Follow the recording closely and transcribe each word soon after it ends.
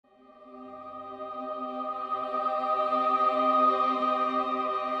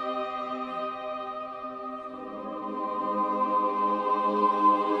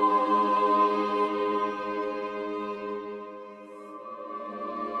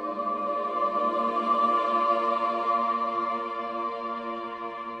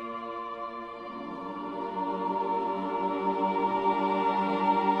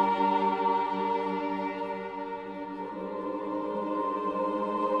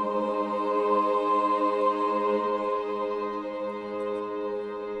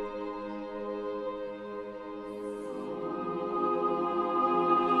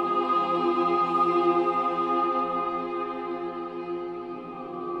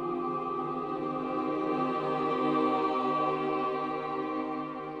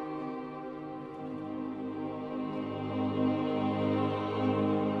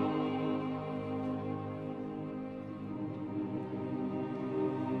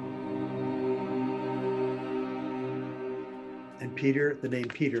And Peter, the name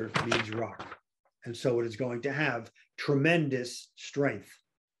Peter means rock. And so it is going to have tremendous strength.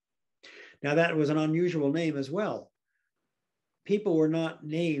 Now, that was an unusual name as well. People were not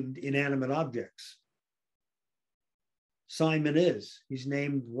named inanimate objects. Simon is. He's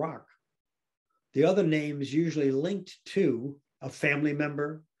named Rock. The other name is usually linked to a family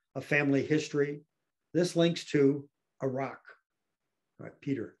member, a family history. This links to a rock, right?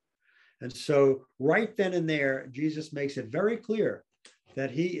 Peter. And so right then and there, Jesus makes it very clear that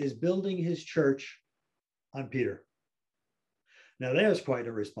he is building his church on Peter. Now, there's quite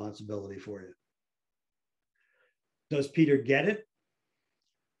a responsibility for you. Does Peter get it?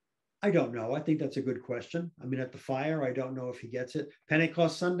 I don't know. I think that's a good question. I mean, at the fire, I don't know if he gets it.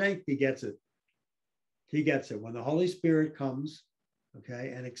 Pentecost Sunday, he gets it. He gets it. When the Holy Spirit comes,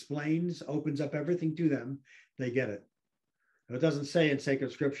 okay, and explains, opens up everything to them, they get it. It doesn't say in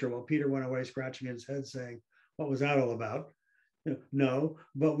sacred scripture, well, Peter went away scratching his head saying, what was that all about? No,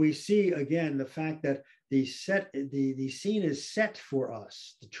 but we see again the fact that the scene is set for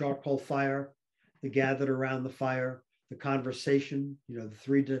us. The charcoal fire, the gathered around the fire, the conversation, the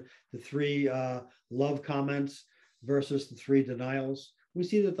three love comments versus the three denials. We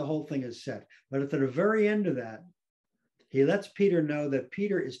see that the whole thing is set. But at the very end of that, he lets Peter know that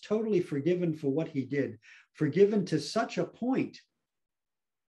Peter is totally forgiven for what he did, forgiven to such a point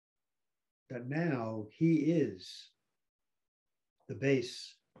that now he is the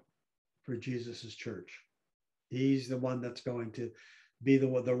base for Jesus's church. He's the one that's going to be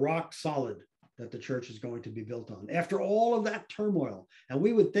the rock solid that the church is going to be built on. After all of that turmoil, and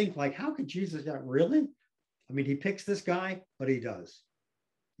we would think like, how could Jesus, really? I mean, he picks this guy, but he does.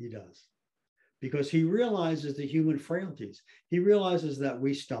 He does. Because he realizes the human frailties. He realizes that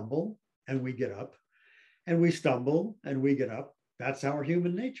we stumble and we get up, and we stumble and we get up. That's our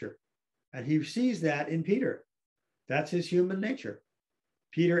human nature. And he sees that in Peter. That's his human nature.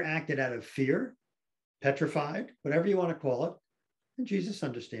 Peter acted out of fear, petrified, whatever you want to call it. And Jesus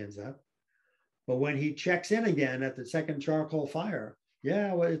understands that. But when he checks in again at the second charcoal fire,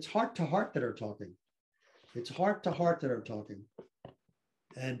 it's heart to heart that are talking. It's heart to heart that are talking.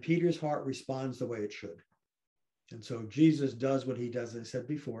 And Peter's heart responds the way it should. And so Jesus does what he does, as I said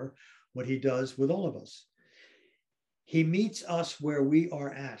before, what he does with all of us. He meets us where we are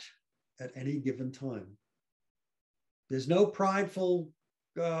at any given time. There's no prideful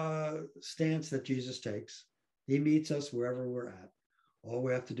stance that Jesus takes. He meets us wherever we're at. All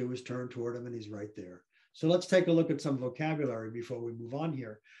we have to do is turn toward him, and he's right there. So let's take a look at some vocabulary before we move on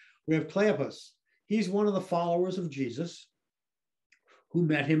here. We have Cleopas. He's one of the followers of Jesus who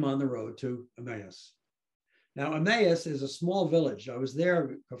met him on the road to Emmaus. Now, Emmaus is a small village. I was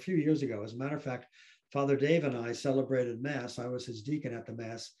there a few years ago. As a matter of fact, Father Dave and I celebrated Mass. I was his deacon at the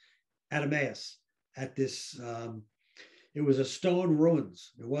Mass at Emmaus, at this, it was a stone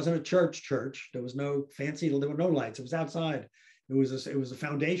ruins. It wasn't a church. There was no fancy, there were no lights. It was outside. It was a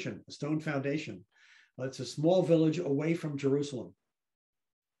foundation, a stone foundation. It's a small village away from Jerusalem.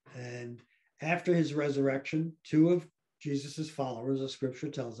 And after his resurrection, two of Jesus's followers, as scripture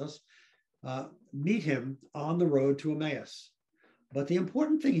tells us, meet him on the road to Emmaus. But the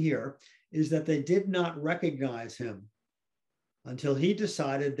important thing here is that they did not recognize him until he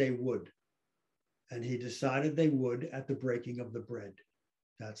decided they would. And he decided they would at the breaking of the bread.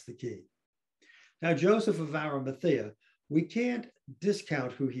 That's the key. Now, Joseph of Arimathea, we can't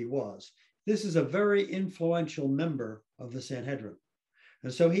discount who he was. This is a very influential member of the Sanhedrin.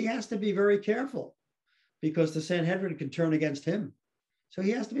 And so he has to be very careful, because the Sanhedrin can turn against him. So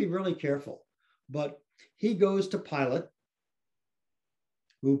he has to be really careful. But he goes to Pilate,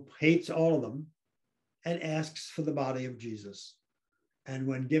 who hates all of them, and asks for the body of Jesus. And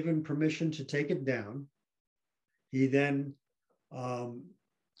when given permission to take it down, he then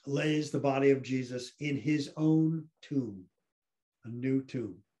lays the body of Jesus in his own tomb, a new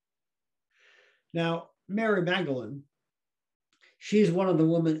tomb. Now, Mary Magdalene, she's one of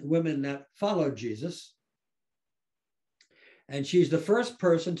the women that followed Jesus. And she's the first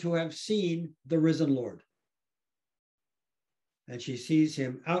person to have seen the risen Lord. And she sees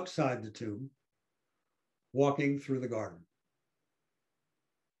him outside the tomb, walking through the garden.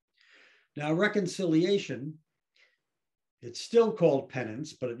 Now, reconciliation, it's still called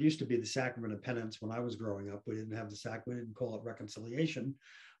penance, but it used to be the sacrament of penance when I was growing up. We didn't have the sacrament, we didn't call it reconciliation.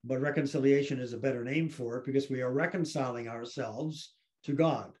 But reconciliation is a better name for it, because we are reconciling ourselves to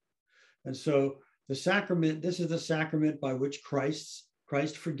God. And so the sacrament, this is the sacrament by which Christ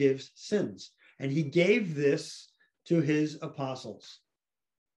forgives sins. And he gave this to his apostles.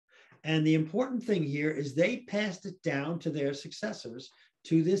 And the important thing here is they passed it down to their successors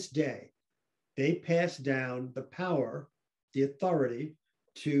to this day. They passed down the power the authority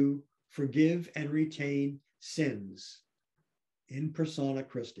to forgive and retain sins in persona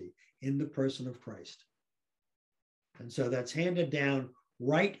Christi, in the person of Christ. And so that's handed down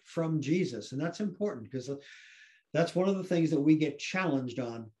right from Jesus. And that's important because that's one of the things that we get challenged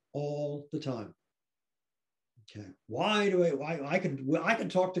on all the time. Okay, why I can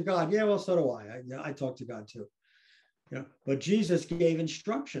talk to God? Yeah, well, so do I talk to God too. But Jesus gave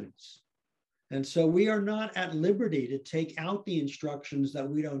instructions. And so we are not at liberty to take out the instructions that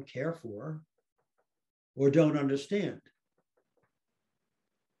we don't care for or don't understand.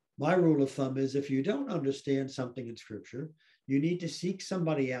 My rule of thumb is if you don't understand something in Scripture, you need to seek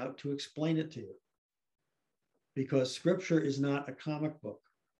somebody out to explain it to you. Because Scripture is not a comic book.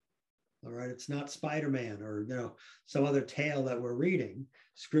 All right, it's not Spider-Man or some other tale that we're reading.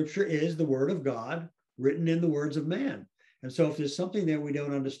 Scripture is the Word of God written in the words of man. And so if there's something there we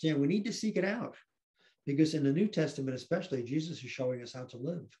don't understand, we need to seek it out. Because in the New Testament especially, Jesus is showing us how to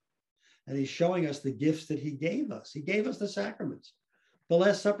live. And he's showing us the gifts that he gave us. He gave us the sacraments. The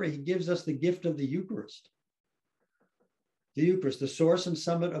Last Supper, he gives us the gift of the Eucharist. The Eucharist, the source and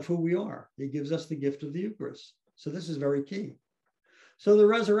summit of who we are. He gives us the gift of the Eucharist. So this is very key. So the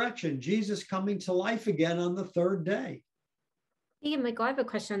resurrection, Jesus coming to life again on the third day. Hey, Michael, I have a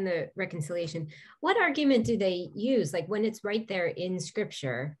question on the reconciliation. What argument do they use? Like when it's right there in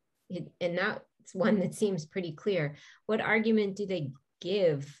Scripture, and that's one that seems pretty clear. What argument do they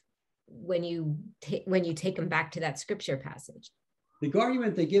give when you take them back to that Scripture passage? The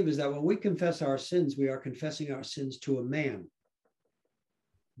argument they give is that when we confess our sins, we are confessing our sins to a man.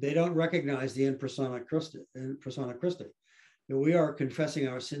 They don't recognize the in persona Christi. If we are confessing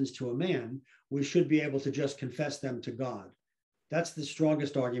our sins to a man, we should be able to just confess them to God. That's the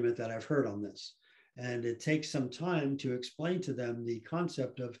strongest argument that I've heard on this. And it takes some time to explain to them the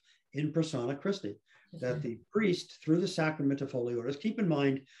concept of in persona Christi, that the priest, through the sacrament of holy orders, keep in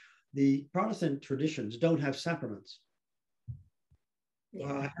mind, the Protestant traditions don't have sacraments.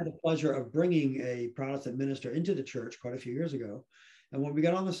 Yeah. I had the pleasure of bringing a Protestant minister into the church quite a few years ago. And when we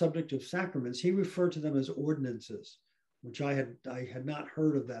got on the subject of sacraments, he referred to them as ordinances, which I had not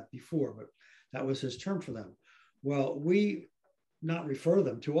heard of that before, but that was his term for them. Well, we not refer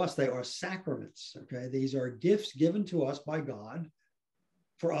them to us. They are sacraments. Okay. These are gifts given to us by God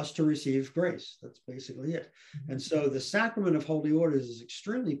for us to receive grace. That's basically it. Mm-hmm. And so the sacrament of holy orders is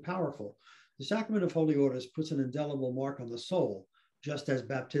extremely powerful. The sacrament of holy orders puts an indelible mark on the soul, just as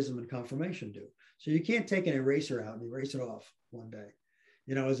baptism and confirmation do. So you can't take an eraser out and erase it off one day.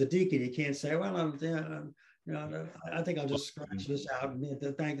 As a deacon, you can't say, well, I think I'll just scratch this out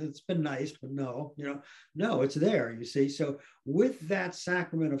and thank it's been nice, but no, it's there, you see. So with that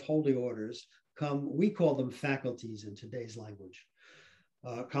sacrament of holy orders we call them faculties in today's language,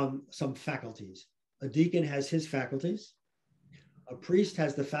 come some faculties. A deacon has his faculties. A priest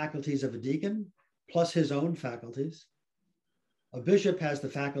has the faculties of a deacon plus his own faculties. A bishop has the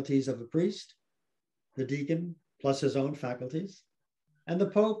faculties of a priest, the deacon plus his own faculties, and the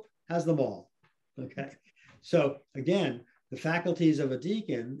Pope has them all, okay? So again, the faculties of a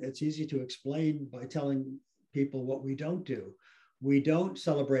deacon, it's easy to explain by telling people what we don't do. We don't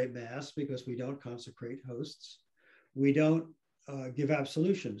celebrate Mass because we don't consecrate hosts. We don't give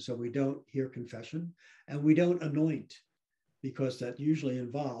absolution, so we don't hear confession, and we don't anoint because that usually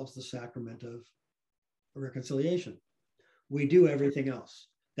involves the sacrament of reconciliation. We do everything else.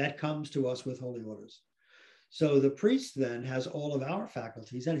 That comes to us with holy orders. So the priest then has all of our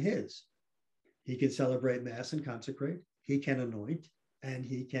faculties and his. He can celebrate Mass and consecrate. He can anoint, and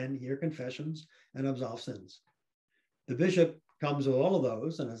he can hear confessions and absolve sins. The bishop comes with all of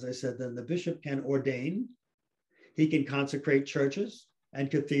those. And as I said, then the bishop can ordain. He can consecrate churches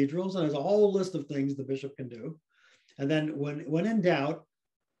and cathedrals. And there's a whole list of things the bishop can do. And then when in doubt,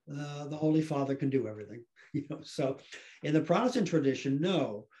 the Holy Father can do everything. So in the Protestant tradition,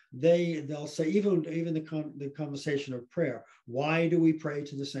 no, they'll say even the conversation of prayer. Why do we pray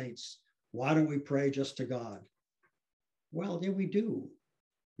to the saints? Why don't we pray just to God? Well, yeah, we do,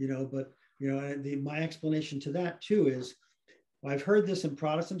 but my explanation to that too is I've heard this in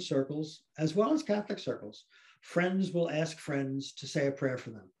Protestant circles as well as Catholic circles. Friends will ask friends to say a prayer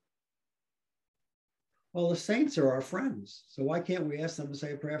for them. Well, the saints are our friends, so why can't we ask them to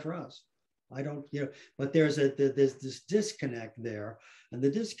say a prayer for us? I don't, but there's this disconnect there. And the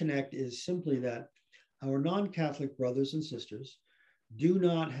disconnect is simply that our non-Catholic brothers and sisters do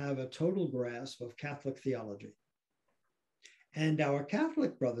not have a total grasp of Catholic theology. And our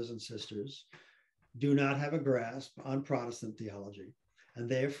Catholic brothers and sisters do not have a grasp on Protestant theology. And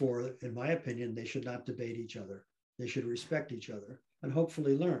therefore, in my opinion, they should not debate each other. They should respect each other and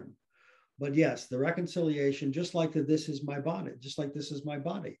hopefully learn. But yes, the reconciliation, just like the this is my body, just like this is my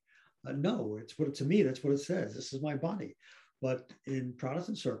body. No, it's what to me, that's what it says. This is my body. But in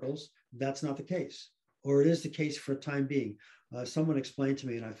Protestant circles, that's not the case, or it is the case for a time being. Someone explained to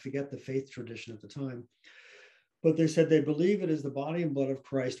me, and I forget the faith tradition at the time, but they said they believe it is the body and blood of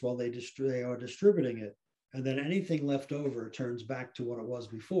Christ while they are distributing it. And then anything left over turns back to what it was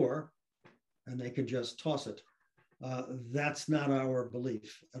before, and they can just toss it. That's not our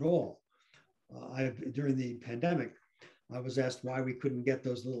belief at all. During the pandemic, I was asked why we couldn't get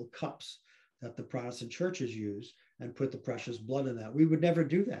those little cups that the Protestant churches use and put the precious blood in that. We would never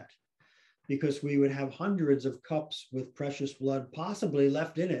do that because we would have hundreds of cups with precious blood possibly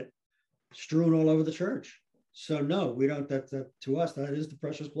left in it, strewn all over the church. So no, we don't, that to us, that is the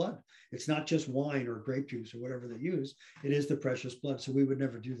precious blood. It's not just wine or grape juice or whatever they use. It is the precious blood. So we would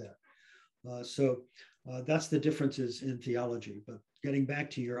never do that. So that's the differences in theology. But getting back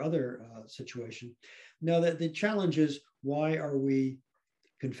to your other situation, now that the challenge is, why are we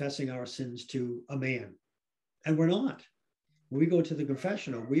confessing our sins to a man? And we're not. When we go to the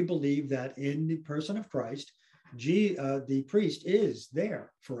confessional, we believe that in the person of Christ, the priest is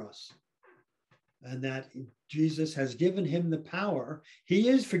there for us. And that Jesus has given him the power. He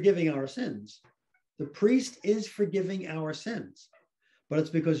is forgiving our sins. The priest is forgiving our sins, but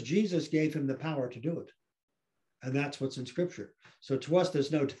it's because Jesus gave him the power to do it. And that's what's in Scripture. So to us,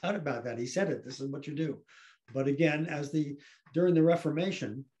 there's no doubt about that. He said it, this is what you do. But again, during the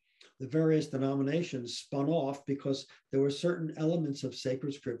Reformation, the various denominations spun off because there were certain elements of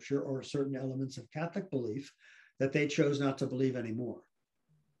sacred Scripture or certain elements of Catholic belief that they chose not to believe anymore.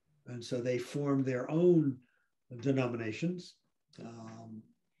 And so they formed their own denominations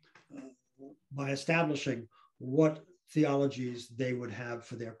by establishing what theologies they would have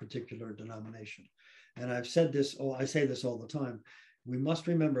for their particular denomination. And I've said this, I say this all the time. We must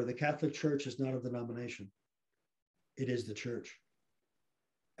remember the Catholic Church is not a denomination. It is the church.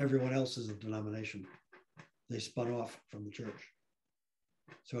 Everyone else is a denomination. They spun off from the church.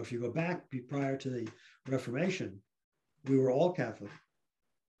 So if you go back prior to the Reformation, we were all Catholic.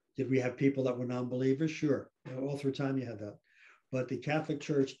 Did we have people that were non-believers? Sure. All through time you had that. But the Catholic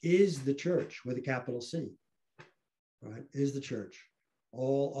Church is the church with a capital C, right? Is the church.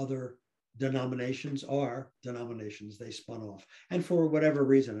 All other denominations are denominations. They spun off. And for whatever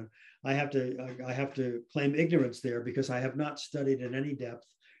reason, I have to claim ignorance there because I have not studied in any depth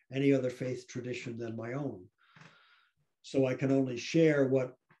any other faith tradition than my own. So I can only share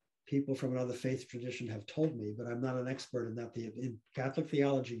what people from another faith tradition have told me, but I'm not an expert in that. In Catholic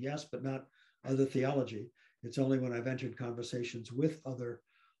theology, yes, but not other theology. It's only when I've entered conversations with other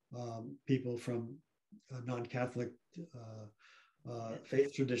people from non-Catholic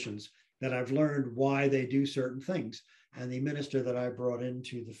faith traditions that I've learned why they do certain things. And the minister that I brought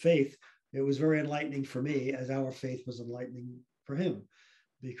into the faith, it was very enlightening for me, as our faith was enlightening for him,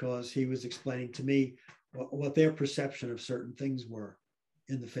 because he was explaining to me what their perception of certain things were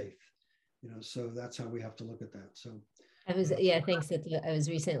in the faith, so that's how we have to look at that. So thanks. I was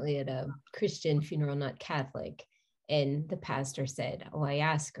recently at a Christian funeral, not Catholic, and the pastor said, I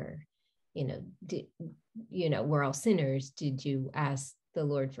asked her, we're all sinners. Did you ask the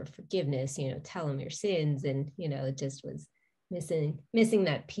Lord for forgiveness? Tell him your sins. And, it just was missing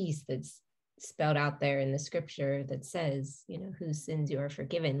that piece that's spelled out there in the Scripture that says, whose sins you are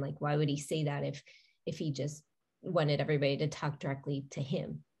forgiven. Like, why would he say that if he just wanted everybody to talk directly to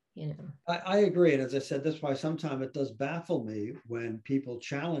him? I agree. And as I said, that's why sometimes it does baffle me when people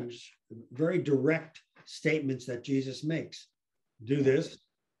challenge very direct statements that Jesus makes. Do this,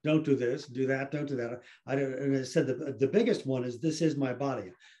 don't do this, do that, don't do that. And I said, the biggest one is, this is my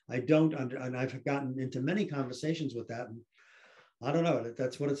body. And I've gotten into many conversations with that. And I don't know,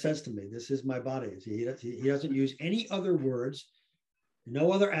 that's what it says to me. This is my body. He doesn't use any other words,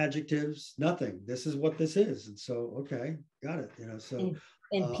 no other adjectives, nothing. This is what this is. And so, okay, got it.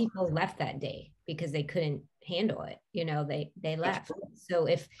 And people left that day because they couldn't handle it. They left. So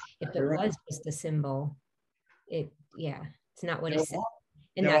if it was just a symbol, it's not what it said.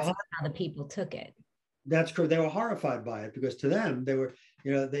 And that's how the people took it. That's correct. They were horrified by it because to them,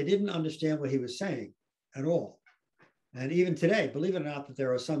 they didn't understand what he was saying at all. And even today, believe it or not, that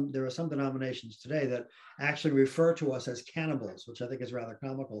there are some denominations today that actually refer to us as cannibals, which I think is rather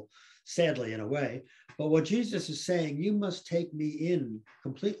comical, sadly, in a way. But what Jesus is saying, you must take me in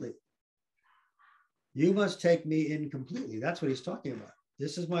completely. You must take me in completely. That's what he's talking about.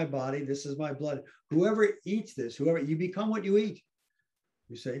 This is my body. This is my blood. Whoever eats this, you become what you eat,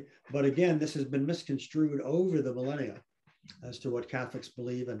 you see. But again, this has been misconstrued over the millennia. as to what Catholics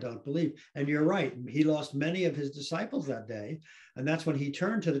believe and don't believe. And you're right, he lost many of his disciples that day. And that's when he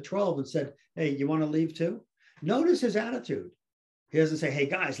turned to the 12 and said, hey, you want to leave too? Notice his attitude. He doesn't say, hey,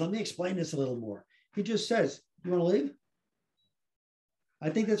 guys, let me explain this a little more. He just says, you want to leave? I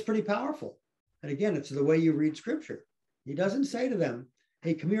think that's pretty powerful. And again, it's the way you read scripture. He doesn't say to them,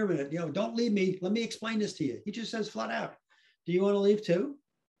 hey, come here a minute, don't leave me. Let me explain this to you. He just says flat out, do you want to leave too?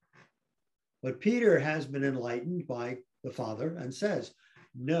 But Peter has been enlightened by the Father and says,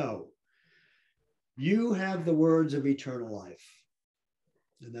 no, you have the words of eternal life.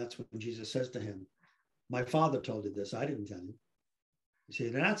 And that's what Jesus says to him. My Father told you this. I didn't tell you. You see,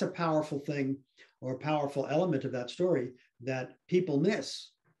 and that's a powerful thing, or a powerful element of that story that people miss,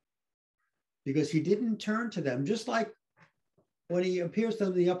 because he didn't turn to them. Just like when he appears to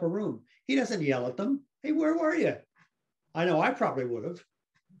them in the upper room, he doesn't yell at them. Hey, where were you? I know I probably would have.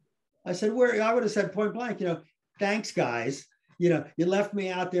 I said, where? I would have said point blank, thanks, guys. You left me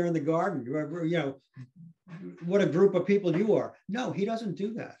out there in the garden. What a group of people you are. No, he doesn't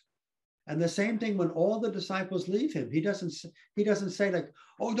do that. And the same thing when all the disciples leave him, he doesn't say like,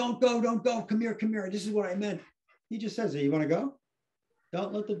 oh, don't go, come here. This is what I meant. He just says, hey, you want to go?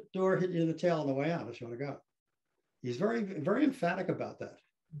 Don't let the door hit you in the tail on the way out if you want to go. He's very, very emphatic about that.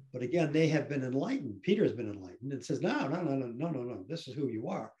 But again, they have been enlightened. Peter's been enlightened and says, no. This is who you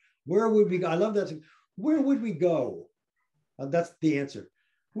are. Where would we go? I love that. Where would we go? That's the answer.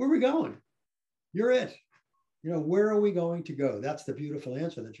 Where are we going? You're it. Where are we going to go? That's the beautiful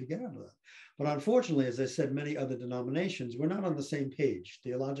answer that you get out of that. But unfortunately, as I said, many other denominations, we're not on the same page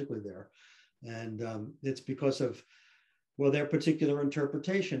theologically there. And it's because of, their particular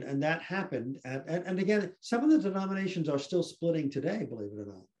interpretation. And that happened. And again, some of the denominations are still splitting today, believe it or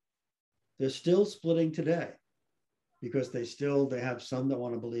not. They're still splitting today because they have some that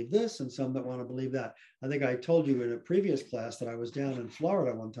want to believe this and some that want to believe that. I think I told you in a previous class that I was down in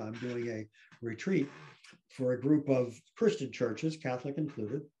Florida one time doing a retreat for a group of Christian churches, Catholic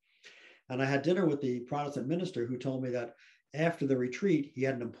included. And I had dinner with the Protestant minister who told me that after the retreat, he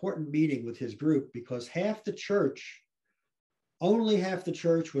had an important meeting with his group because only half the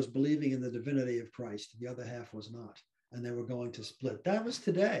church was believing in the divinity of Christ. The other half was not. And they were going to split. That was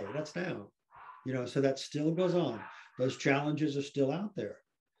today. That's now. So that still goes on. Those challenges are still out there.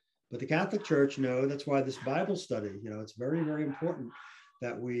 But the Catholic Church, that's why this Bible study, it's very, very important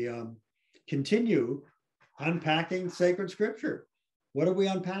that we continue unpacking sacred scripture. What are we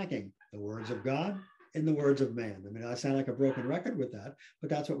unpacking? The words of God and the words of man. I mean, I sound like a broken record with that,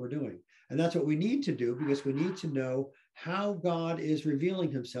 but that's what we're doing. And that's what we need to do because we need to know how God is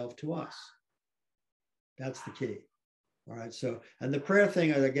revealing himself to us. That's the key. All right. So, and the prayer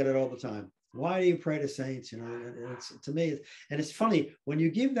thing, I get it all the time. Why do you pray to saints? It's to me, and it's funny when you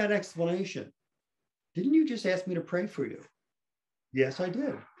give that explanation. Didn't you just ask me to pray for you? Yes, I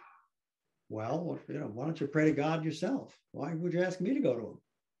did. Well, why don't you pray to God yourself? Why would you ask me to go to him?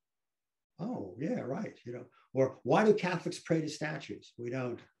 Oh, yeah, right. Or why do Catholics pray to statues? We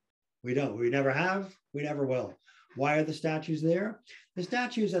don't. We never have. We never will. Why are the statues there? The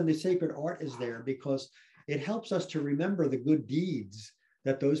statues and the sacred art is there because it helps us to remember the good deeds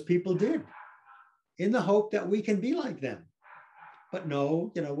that those people did in the hope that we can be like them. But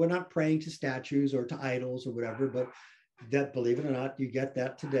no, we're not praying to statues or to idols or whatever, but that, believe it or not, you get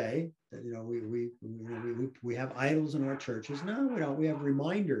that today. That, we have idols in our churches. No, we don't. We have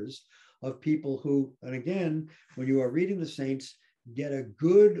reminders of people who, and again, when you are reading the saints, get a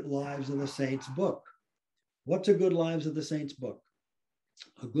Good Lives of the Saints book. What's a Good Lives of the Saints book?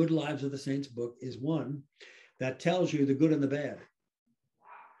 A Good Lives of the Saints book is one that tells you the good and the bad.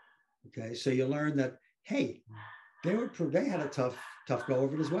 Okay, so you learn that, hey, they had a tough go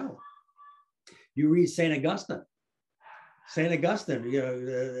of it as well. You read St. Augustine. St.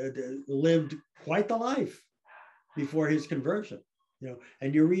 Augustine, lived quite the life before his conversion.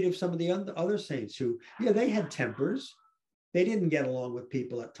 And you read of some of the other saints who, they had tempers. They didn't get along with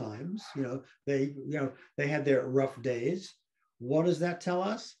people at times. They had their rough days. What does that tell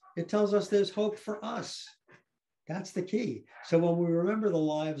us? It tells us there's hope for us. That's the key. So when we remember the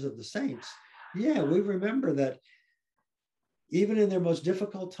lives of the saints, we remember that even in their most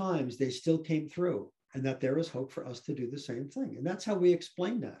difficult times, they still came through, and that there is hope for us to do the same thing. And that's how we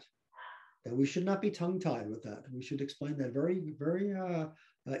explain that we should not be tongue-tied with that. We should explain that very, very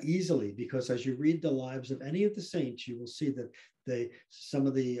easily, because as you read the lives of any of the saints, you will see that some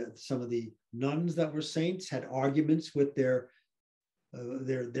of the nuns that were saints had arguments with their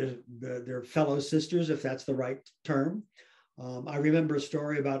fellow sisters, if that's the right term. I remember a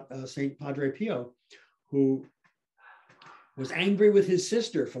story about Saint Padre Pio, who was angry with his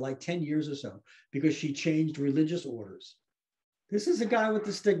sister for like 10 years or so because she changed religious orders. This is a guy with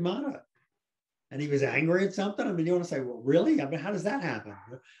the stigmata. And he was angry at something. I mean, you want to say, well, really? I mean, how does that happen?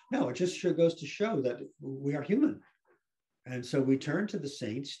 No, it just goes to show that we are human. And so we turn to the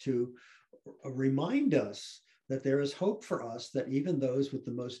saints to remind us that there is hope for us, that even those with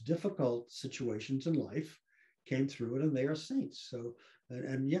the most difficult situations in life came through it, and they are saints. So,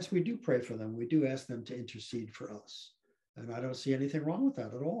 and yes, we do pray for them. We do ask them to intercede for us. And I don't see anything wrong with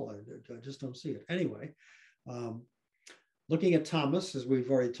that at all. I just don't see it. Anyway, looking at Thomas, as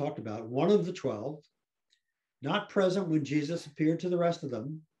we've already talked about, one of the 12, not present when Jesus appeared to the rest of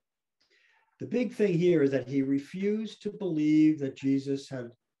them. The big thing here is that he refused to believe that Jesus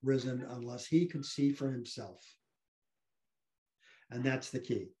had risen unless he could see for himself. And that's the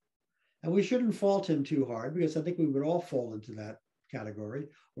key. And we shouldn't fault him too hard, because I think we would all fall into that category,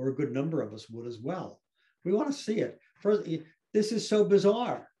 or a good number of us would as well. We want to see it. First, this is so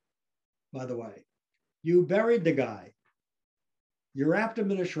bizarre, by the way. You buried the guy. You wrapped him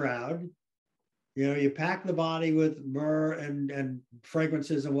in a shroud. You know, you packed the body with myrrh and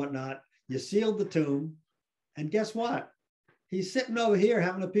fragrances and whatnot. You sealed the tomb. And guess what? He's sitting over here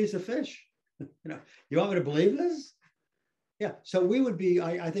having a piece of fish. You know, you want me to believe this? Yeah. So we would be,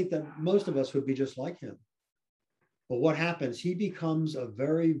 I think that most of us would be just like him. But what happens? He becomes a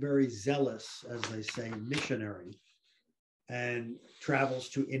very, very zealous, as they say, missionary, and travels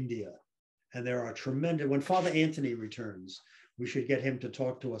to India. And there are tremendous, when Father Anthony returns, we should get him to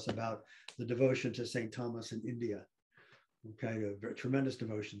talk to us about the devotion to St. Thomas in India. Okay, tremendous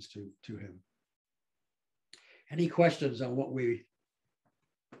devotions to him. Any questions on what we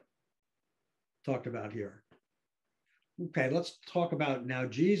talked about here? Okay, let's talk about now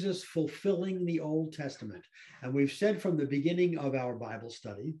Jesus fulfilling the Old Testament. And we've said from the beginning of our Bible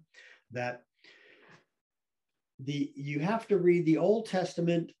study that you have to read the Old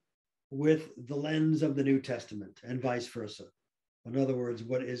Testament with the lens of the New Testament, and vice versa. In other words,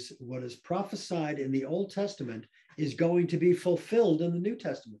 what is prophesied in the Old Testament is going to be fulfilled in the New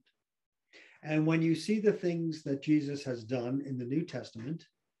Testament. And when you see the things that Jesus has done in the New Testament,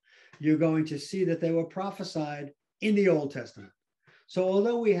 you're going to see that they were prophesied in the Old Testament. So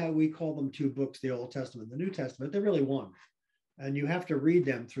although we call them two books, the Old Testament and the New Testament, they're really one. And you have to read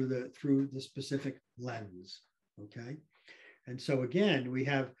them through the specific lens, okay? And so again, we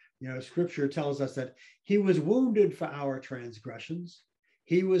have, Scripture tells us that he was wounded for our transgressions.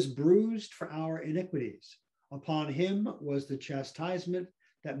 He was bruised for our iniquities. Upon him was the chastisement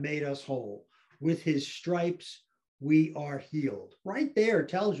that made us whole. With his stripes, we are healed. Right there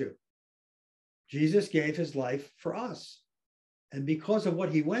tells you Jesus gave his life for us. And because of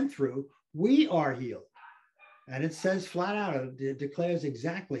what he went through, we are healed. And it says flat out, it declares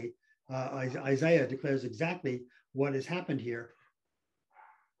exactly, Isaiah declares exactly what has happened here.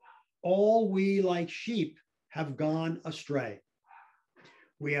 All we like sheep have gone astray.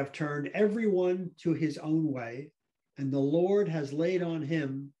 We have turned everyone to his own way, and the Lord has laid on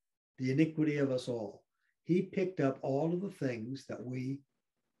him the iniquity of us all. He picked up all of the things that we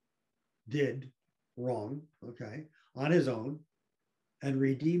did wrong, okay, on his own, and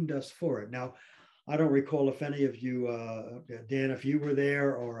redeemed us for it. Now, I don't recall if any of you, Dan, if you were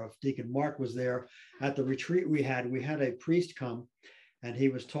there, or if Deacon Mark was there at the retreat we had a priest come, and he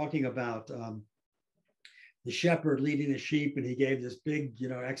was talking about the shepherd leading the sheep, and he gave this big,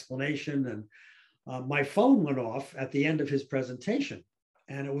 explanation. And my phone went off at the end of his presentation,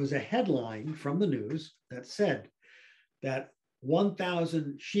 and it was a headline from the news that said that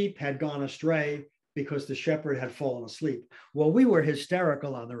 1,000 sheep had gone astray because the shepherd had fallen asleep. Well, we were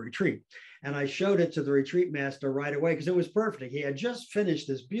hysterical on the retreat, and I showed it to the retreat master right away because it was perfect. He had just finished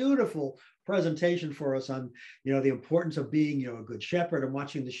this beautiful presentation for us on, the importance of being, a good shepherd and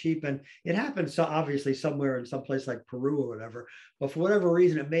watching the sheep. And it happened so obviously somewhere in some place like Peru or whatever, but for whatever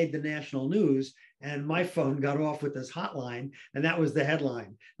reason, it made the national news, and my phone got off with this hotline, and that was the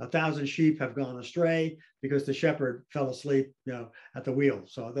headline: 1,000 sheep have gone astray because the shepherd fell asleep, at the wheel.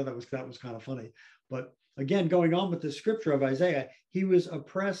 So I thought that was kind of funny. But again, going on with the scripture of Isaiah, he was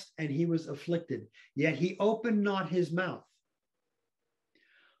oppressed and he was afflicted, yet he opened not his mouth.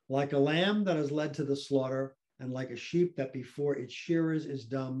 Like a lamb that is led to the slaughter, and like a sheep that before its shearers is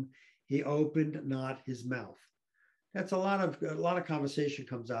dumb, he opened not his mouth. That's a lot of conversation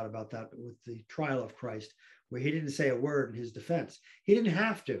comes out about that with the trial of Christ, where he didn't say a word in his defense. He didn't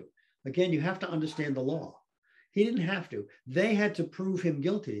have to. Again, you have to understand the law. He didn't have to. They had to prove him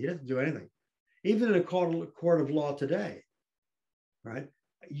guilty. He didn't do anything. Even in a court of law today, right?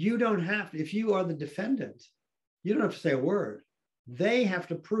 You don't have to, if you are the defendant, you don't have to say a word. They have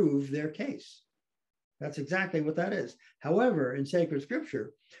to prove their case. That's exactly what that is. However, in sacred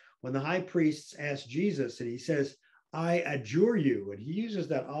scripture, when the high priests ask Jesus, and he says, I adjure you. And he uses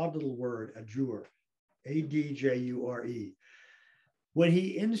that odd little word, adjure, A-D-J-U-R-E. When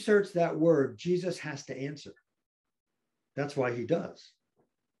he inserts that word, Jesus has to answer. That's why he does.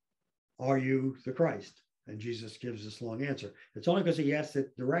 Are you the Christ? And Jesus gives this long answer. It's only because he asked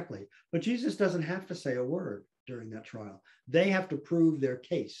it directly. But Jesus doesn't have to say a word during that trial. They have to prove their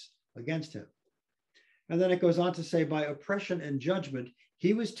case against him. And then it goes on to say, by oppression and judgment,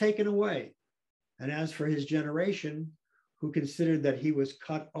 he was taken away. And as for his generation, who considered that he was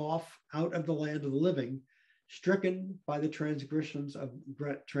cut off out of the land of the living, stricken by the transgressions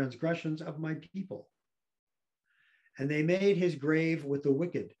of my people. And they made his grave with the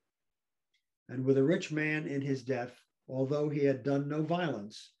wicked, and with a rich man in his death, although he had done no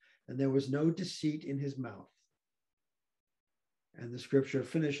violence, and there was no deceit in his mouth. And the scripture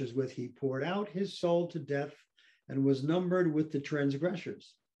finishes with, he poured out his soul to death and was numbered with the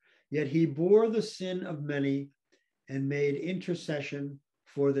transgressors. Yet he bore the sin of many and made intercession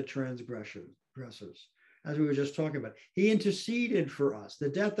for the transgressors. As we were just talking about, he interceded for us. The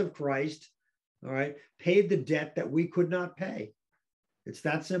death of Christ, all right, paid the debt that we could not pay. It's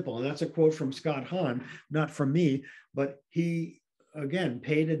that simple. And that's a quote from Scott Hahn, not from me, but he, again,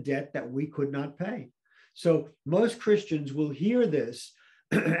 paid a debt that we could not pay. So most Christians will hear this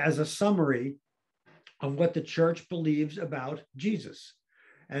as a summary of what the church believes about Jesus.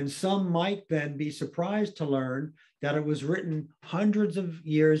 And some might then be surprised to learn that it was written hundreds of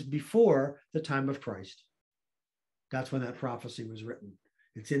years before the time of Christ. That's when that prophecy was written.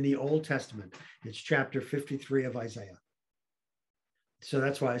 It's in the Old Testament. It's chapter 53 of Isaiah. So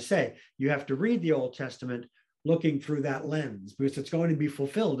that's why I say you have to read the Old Testament looking through that lens, because it's going to be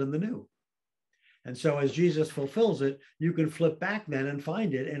fulfilled in the New. And so as Jesus fulfills it, you can flip back then and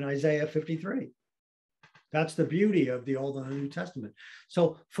find it in Isaiah 53. That's the beauty of the Old and the New Testament.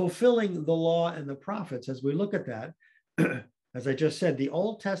 So fulfilling the law and the prophets, as we look at that, as I just said, the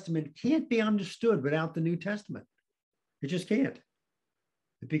Old Testament can't be understood without the New Testament. It just can't.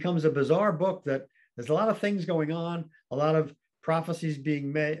 It becomes a bizarre book that there's a lot of things going on, a lot of prophecies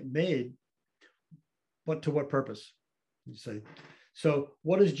being made, but to what purpose? You say. So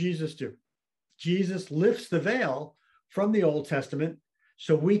what does Jesus do? Jesus lifts the veil from the Old Testament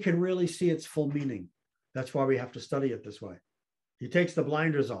so we can really see its full meaning. That's why we have to study it this way. He takes the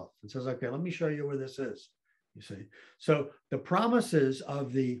blinders off and says, okay, let me show you where this is. You see. So the promises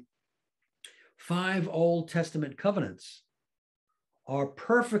of the 5 Old Testament covenants are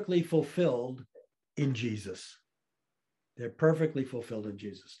perfectly fulfilled in Jesus. They're perfectly fulfilled in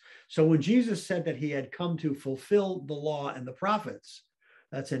Jesus. So when Jesus said that he had come to fulfill the law and the prophets,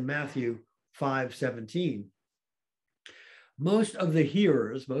 that's in Matthew 5:17, most of the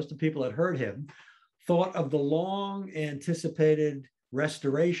hearers, most of the people that heard him, thought of the long anticipated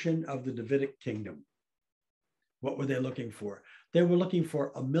restoration of the Davidic kingdom. What were they looking for? They were looking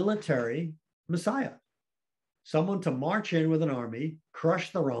for a military Messiah, someone to march in with an army,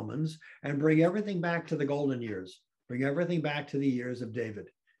 crush the Romans, and bring everything back to the golden years, bring everything back to the years of David,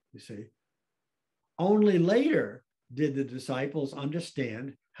 you see. Only later did the disciples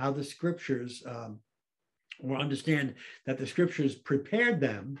understand how the scriptures, or understand that the scriptures prepared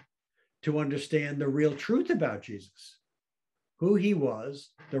them to understand the real truth about Jesus, who he was,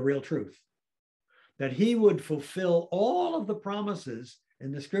 the real truth, that he would fulfill all of the promises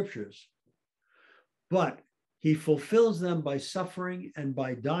in the scriptures, but he fulfills them by suffering and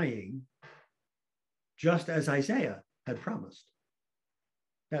by dying, just as Isaiah had promised.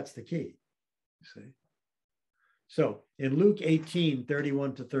 That's the key, you see. So in Luke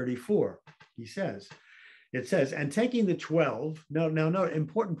 18:31-34, it says, and taking the 12, no,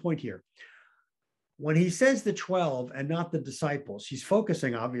 important point here. When he says the 12 and not the disciples, he's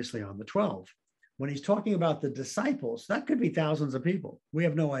focusing obviously on the 12. When he's talking about the disciples, that could be thousands of people. We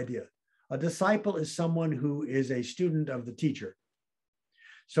have no idea. A disciple is someone who is a student of the teacher.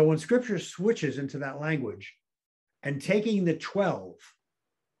 So when scripture switches into that language and taking the 12,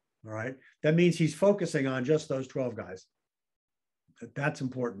 all right, that means he's focusing on just those 12 guys. That's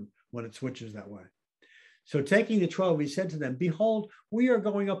important when it switches that way. So taking the 12, he said to them, behold, we are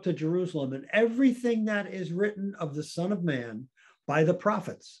going up to Jerusalem, and everything that is written of the Son of Man by the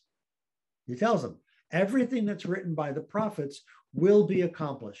prophets. He tells them, everything that's written by the prophets will be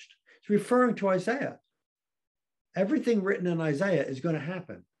accomplished. It's referring to Isaiah. Everything written in Isaiah is going to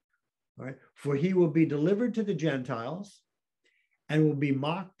happen. All right? For he will be delivered to the Gentiles and will be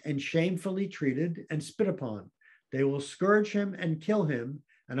mocked and shamefully treated and spit upon. They will scourge him and kill him,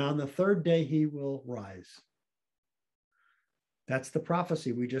 and on the 3rd day he will rise. That's the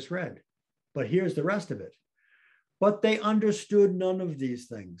prophecy we just read. But here's the rest of it. But they understood none of these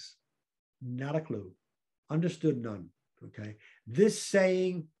things. Not a clue. understood none. Okay. This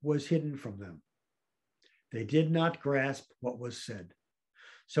saying was hidden from them. They did not grasp what was said.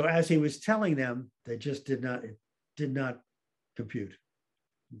 So as he was telling them, they just did not compute.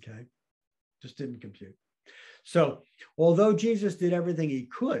 Okay. Just didn't compute. So although Jesus did everything he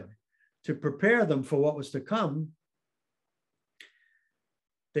could to prepare them for what was to come,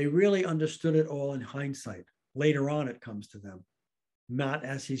 they really understood it all in hindsight. Later on, it comes to them, not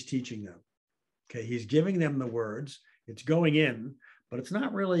as he's teaching them. Okay, he's giving them the words, it's going in, but it's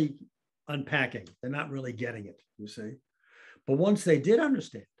not really unpacking. They're not really getting it, you see. But once they did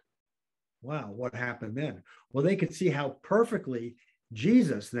understand, wow, what happened then? Well, they could see how perfectly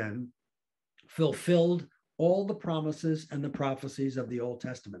Jesus then fulfilled all the promises and the prophecies of the Old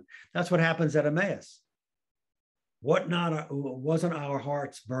Testament. That's what happens at Emmaus. Wasn't our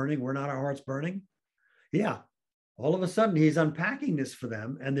hearts burning? Were not our hearts burning? Yeah. All of a sudden, he's unpacking this for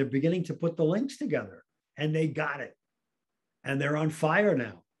them, and they're beginning to put the links together, and they got it. And they're on fire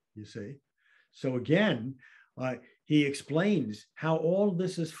now, you see. So again, he explains how all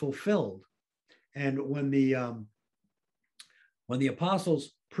this is fulfilled. And when the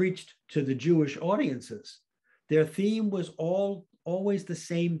apostles preached to the Jewish audiences, their theme was always the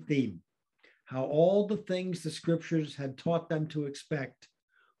same theme, how all the things the scriptures had taught them to expect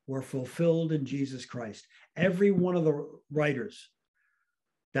were fulfilled in Jesus Christ. Every one of the writers,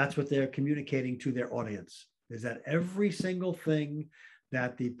 that's what they're communicating to their audience, is that every single thing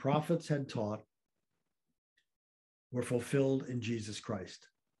that the prophets had taught were fulfilled in Jesus Christ.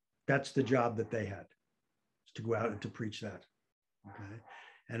 That's the job that they had, to go out and to preach that. Okay.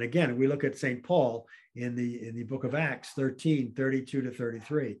 And again, we look at St. Paul in the book of Acts 13, 32 to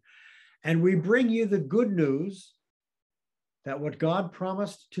 33. And we bring you the good news that what God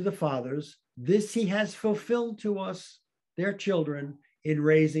promised to the fathers, this he has fulfilled to us, their children, in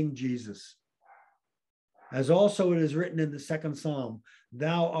raising Jesus. As also it is written in the second Psalm,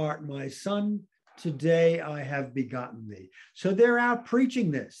 thou art my son, today I have begotten thee. So they're out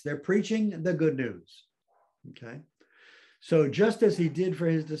preaching this. They're preaching the good news. Okay. So just as he did for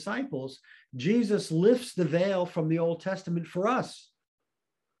his disciples, Jesus lifts the veil from the Old Testament for us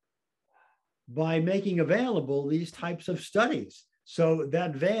by making available these types of studies. So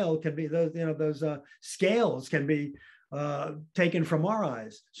that veil can be, those scales can be taken from our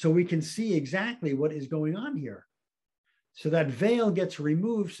eyes, so we can see exactly what is going on here. So that veil gets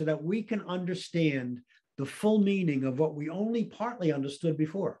removed so that we can understand the full meaning of what we only partly understood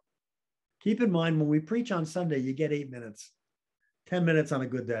before. Keep in mind, when we preach on Sunday, you get 8 minutes, 10 minutes on a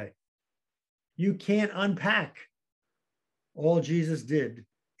good day. You can't unpack all Jesus did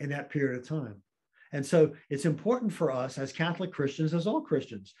in that period of time. And so it's important for us as Catholic Christians, as all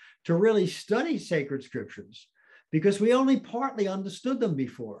Christians, to really study sacred scriptures, because we only partly understood them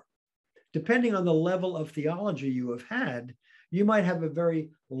before. Depending on the level of theology you have had, you might have a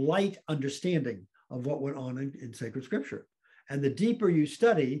very light understanding of what went on in sacred scripture. And the deeper you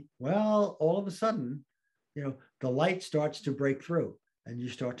study, well, all of a sudden, the light starts to break through, and you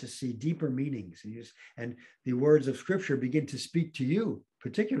start to see deeper meanings, and the words of scripture begin to speak to you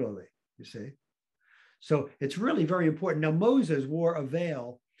particularly, you see. So it's really very important. Now, Moses wore a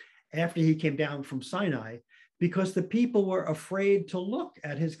veil after he came down from Sinai because the people were afraid to look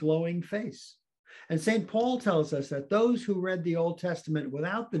at his glowing face. And St. Paul tells us that those who read the Old Testament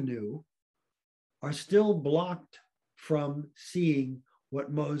without the New are still blocked from seeing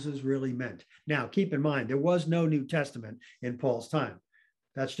what Moses really meant. Now, keep in mind, there was no New Testament in Paul's time.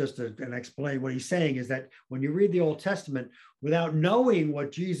 That's just an explain. What he's saying is that when you read the Old Testament without knowing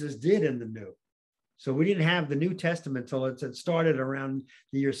what Jesus did in the New, so we didn't have the New Testament until it started around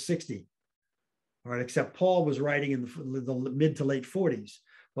the year 60, all right, except Paul was writing in the mid to late 40s.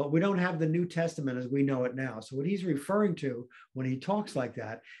 But we don't have the New Testament as we know it now. So what he's referring to when he talks like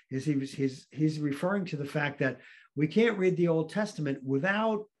that is he's referring to the fact that we can't read the Old Testament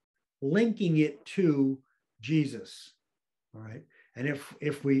without linking it to Jesus, all right? And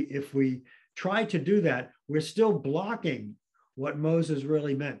if we try to do that, we're still blocking what Moses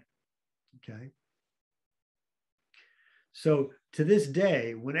really meant, okay? So to this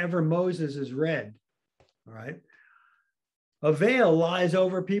day, whenever Moses is read, all right, a veil lies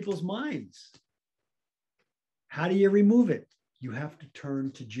over people's minds. How do you remove it? You have to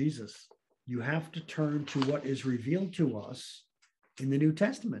turn to Jesus. You have to turn to what is revealed to us in the New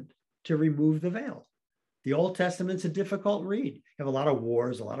Testament to remove the veil. The Old Testament's a difficult read. You have a lot of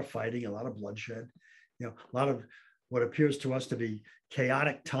wars, a lot of fighting, a lot of bloodshed, a lot of what appears to us to be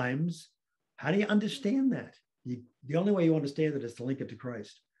chaotic times. How do you understand that? The only way you understand it is to link it to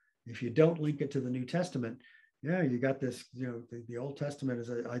Christ. If you don't link it to the New Testament, Yeah, you got this, the Old Testament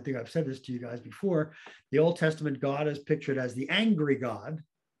is, I think I've said this to you guys before. The Old Testament God is pictured as the angry God,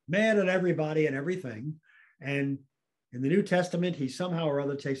 mad at everybody and everything. And in the New Testament, he somehow or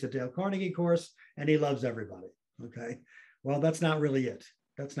other takes a Dale Carnegie course and he loves everybody. Okay. Well, that's not really it.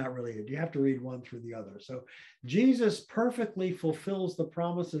 That's not really it. You have to read one through the other. So Jesus perfectly fulfills the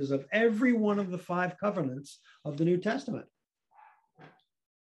promises of every one of the 5 covenants of the New Testament.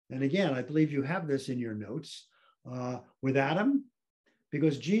 And again, I believe you have this in your notes with Adam,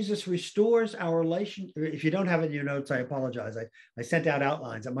 because Jesus restores our relation. If you don't have it in your notes, I apologize. I sent out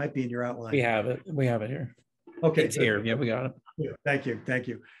outlines. It might be in your outline. We have it. We have it here. Okay. It's here. Yeah, we got it. Yeah, thank you. Thank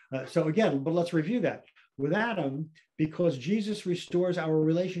you. So again, but let's review that. With Adam, because Jesus restores our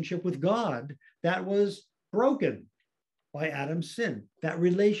relationship with God that was broken by Adam's sin. That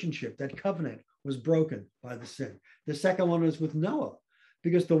relationship, that covenant was broken by the sin. The second one is with Noah,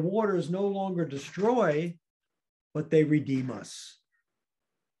 because the waters no longer destroy, but they redeem us.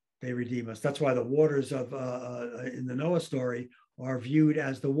 They redeem us. That's why the waters of in the Noah story are viewed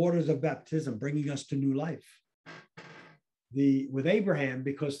as the waters of baptism, bringing us to new life. With Abraham,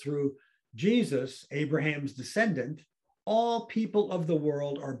 because through Jesus, Abraham's descendant, all people of the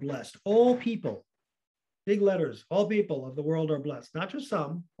world are blessed. All people, big letters, all people of the world are blessed. Not just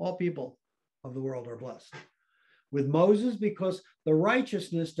some, all people of the world are blessed. With Moses, because the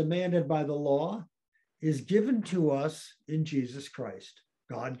righteousness demanded by the law is given to us in Jesus Christ.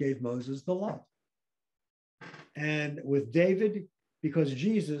 God gave Moses the law. And with David, because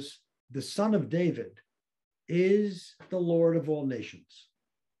Jesus, the son of David, is the Lord of all nations.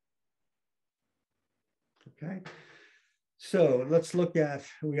 Okay, so let's look at,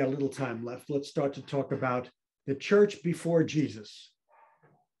 we got a little time left. Let's start to talk about the church before Jesus.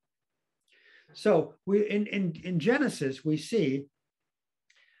 So we in Genesis, we see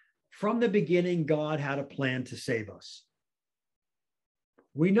from the beginning, God had a plan to save us.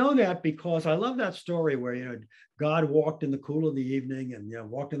 We know that because I love that story where, God walked in the cool of the evening and,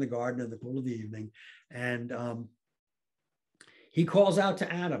 walked in the garden in the cool of the evening. And he calls out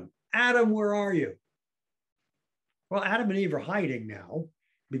to Adam, Adam, where are you? Well, Adam and Eve are hiding now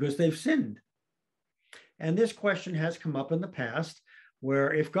because they've sinned. And this question has come up in the past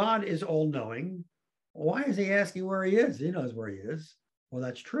where if God is all knowing, why is he asking where he is? He knows where he is. Well,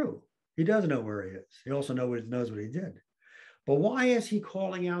 that's true. He does know where he is. He also knows what he did. But why is he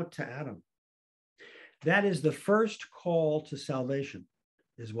calling out to Adam? That is the first call to salvation,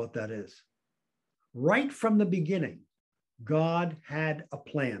 is what that is. Right from the beginning, God had a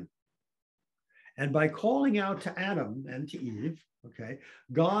plan. And by calling out to Adam and to Eve, okay,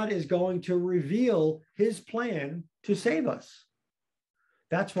 God is going to reveal his plan to save us.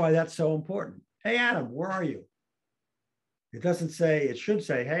 That's why that's so important. Hey, Adam, where are you? It doesn't say, it should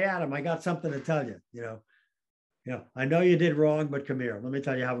say, hey, Adam, I got something to tell you. I know you did wrong, but come here. Let me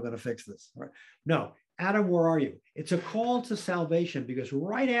tell you how we're going to fix this. All right. No, Adam, where are you? It's a call to salvation because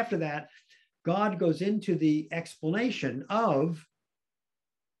right after that, God goes into the explanation of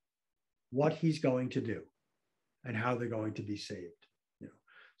what he's going to do and how they're going to be saved.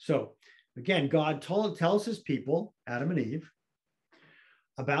 So again, God tells his people, Adam and Eve,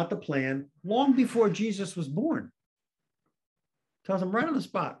 about the plan long before Jesus was born. Tells them right on the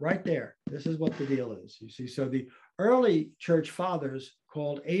spot, right there. This is what the deal is. You see, so the early church fathers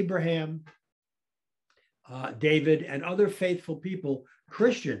called Abraham, David, and other faithful people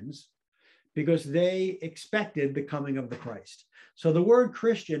Christians because they expected the coming of the Christ. So the word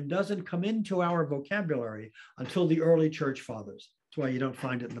Christian doesn't come into our vocabulary until the early church fathers. That's why you don't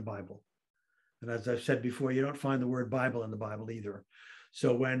find it in the Bible. And as I've said before, you don't find the word Bible in the Bible either.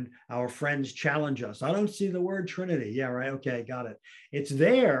 So when our friends challenge us, I don't see the word Trinity. Yeah, right. Okay, got it. It's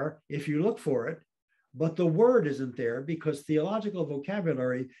there if you look for it, but the word isn't there because theological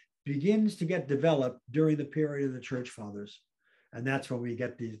vocabulary begins to get developed during the period of the church fathers. And that's when we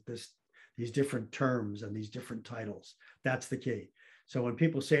get these different terms and these different titles. That's the key. So when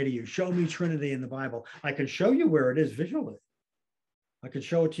people say to you, show me Trinity in the Bible, I can show you where it is visually. I can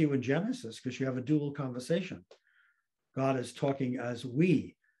show it to you in Genesis because you have a dual conversation. God is talking as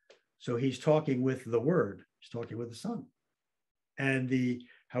we. So he's talking with the word. He's talking with the Son. And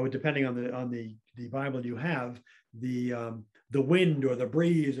depending on the Bible you have, the wind or the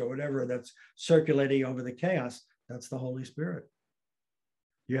breeze or whatever that's circulating over the chaos, that's the Holy Spirit.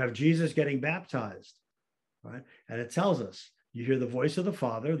 You have Jesus getting baptized, right? And it tells us, you hear the voice of the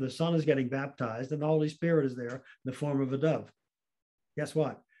Father, the Son is getting baptized, and the Holy Spirit is there in the form of a dove. Guess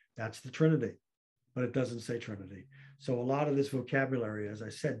what? That's the Trinity, but it doesn't say Trinity. So a lot of this vocabulary, as I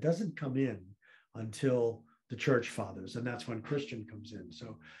said, doesn't come in until the church fathers, and that's when Christian comes in.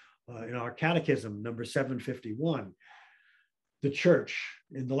 So in our catechism, number 751, the church,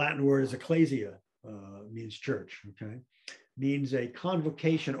 in the Latin word is ecclesia, means church, okay? Means a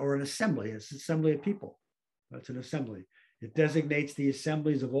convocation or an assembly. It's an assembly of people. That's an assembly. It designates the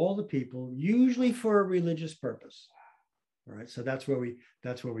assemblies of all the people, usually for a religious purpose. All right, so that's where we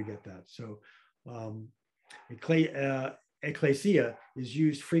get that. So ecclesia is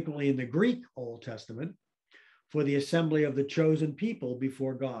used frequently in the Greek Old Testament for the assembly of the chosen people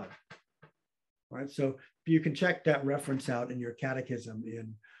before God. All right, so you can check that reference out in your catechism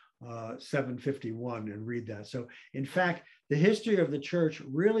in 751 and read that. So in fact, the history of the church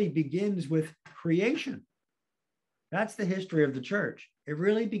really begins with creation. That's the history of the church. It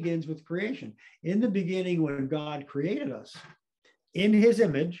really begins with creation. In the beginning, when God created us in his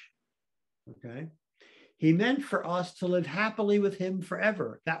image, okay, he meant for us to live happily with him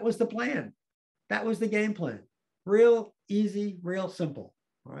forever. That was the plan. That was the game plan. Real easy, real simple.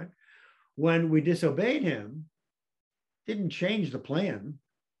 All right. When we disobeyed him, didn't change the plan,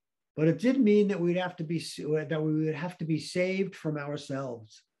 but it did mean that we would have to be saved from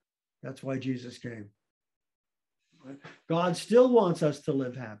ourselves. That's why Jesus came. God still wants us to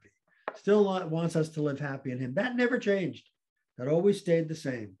live happy, still wants us to live happy in him. That never changed. That always stayed the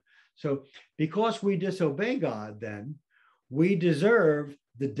same. So because we disobey God, then we deserve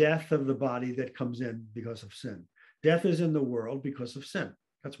the death of the body that comes in because of sin. Death is in the world because of sin.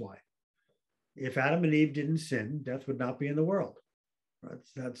 That's why. If Adam and Eve didn't sin, death would not be in the world.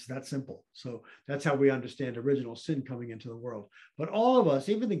 That's that simple. So that's how we understand original sin coming into the world. But all of us,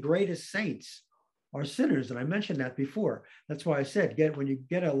 even the greatest saints, are sinners, and I mentioned that before. That's why I said, when you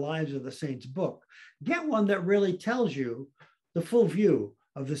get a Lives of the Saints book, get one that really tells you the full view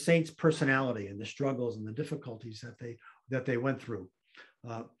of the saints' personality and the struggles and the difficulties that they went through.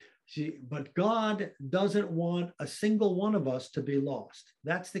 But God doesn't want a single one of us to be lost.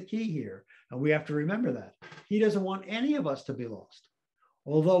 That's the key here, and we have to remember that. He doesn't want any of us to be lost.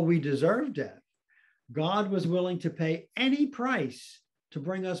 Although we deserve death, God was willing to pay any price to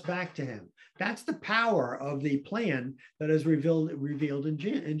bring us back to him. That's the power of the plan that is revealed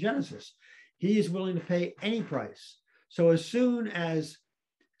in Genesis. He is willing to pay any price. So as soon as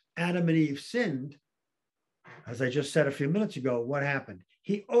Adam and Eve sinned, as I just said a few minutes ago, what happened?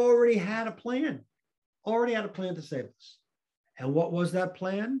 He already had a plan to save us. And what was that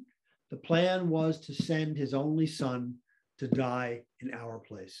plan? The plan was to send his only son to die in our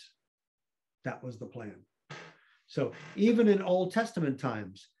place. That was the plan. So even in Old Testament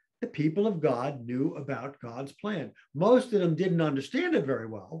times, the people of God knew about God's plan. Most of them didn't understand it very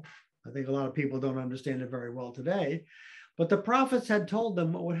well. I think a lot of people don't understand it very well today, but the prophets had told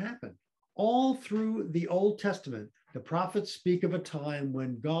them what would happen. All through the Old Testament, the prophets speak of a time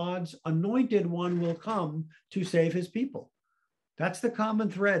when God's anointed one will come to save his people. That's the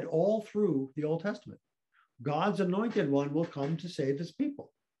common thread all through the Old Testament. God's anointed one will come to save his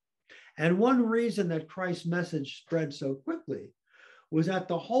people. And one reason that Christ's message spread so quickly was that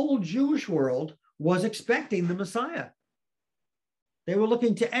the whole Jewish world was expecting the Messiah. They were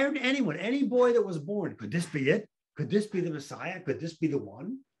looking to anyone, any boy that was born. Could this be it? Could this be the Messiah? Could this be the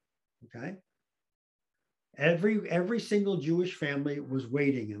one? Okay. Every single Jewish family was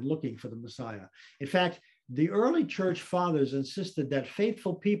waiting and looking for the Messiah. In fact, the early church fathers insisted that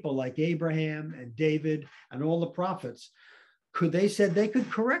faithful people like Abraham and David and all the prophets they said they could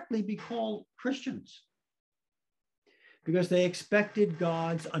correctly be called Christians because they expected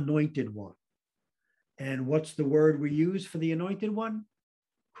God's anointed one. And what's the word we use for the anointed one?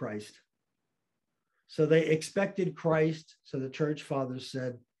 Christ. So they expected Christ. So the church fathers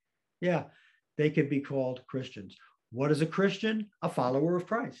said, yeah, they could be called Christians. What is a Christian? A follower of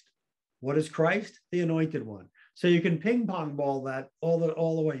Christ. What is Christ? The anointed one. So you can ping pong ball that all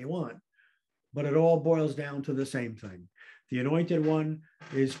the way you want, but it all boils down to the same thing. The anointed one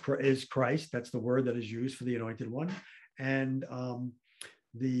is Christ. That's the word that is used for the anointed one. And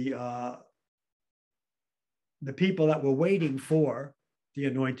the people that were waiting for the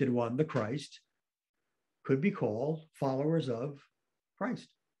anointed one, the Christ, could be called followers of Christ,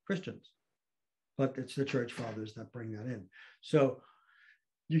 Christians. But it's the church fathers that bring that in. So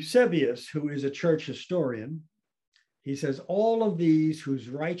Eusebius, who is a church historian, he says, all of these whose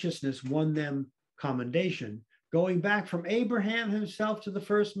righteousness won them commendation, going back from Abraham himself to the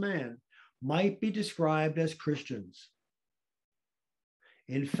first man, might be described as Christians.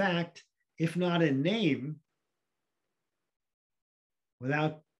 In fact, if not in name,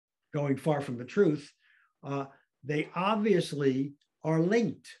 without going far from the truth, they obviously are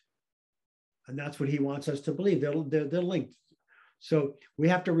linked. And that's what he wants us to believe. They're linked. So we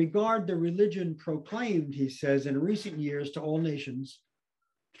have to regard the religion proclaimed, he says, in recent years to all nations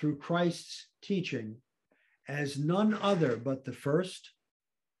through Christ's teaching as none other but the first,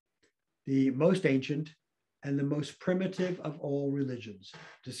 the most ancient, and the most primitive of all religions,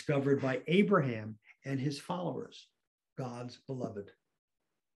 discovered by Abraham and his followers, God's beloved.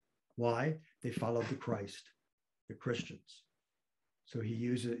 Why? They followed the Christ, the Christians. So he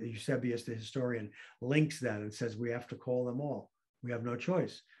uses, Eusebius, the historian, links that and says we have to call them all. We have no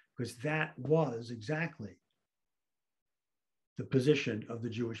choice, because that was exactly the position of the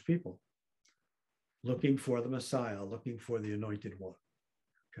Jewish people, looking for the Messiah, looking for the anointed one.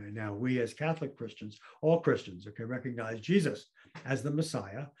 Okay, now we as Catholic Christians, all Christians, okay, recognize Jesus as the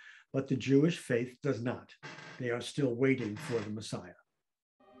Messiah, but the Jewish faith does not. They are still waiting for the Messiah.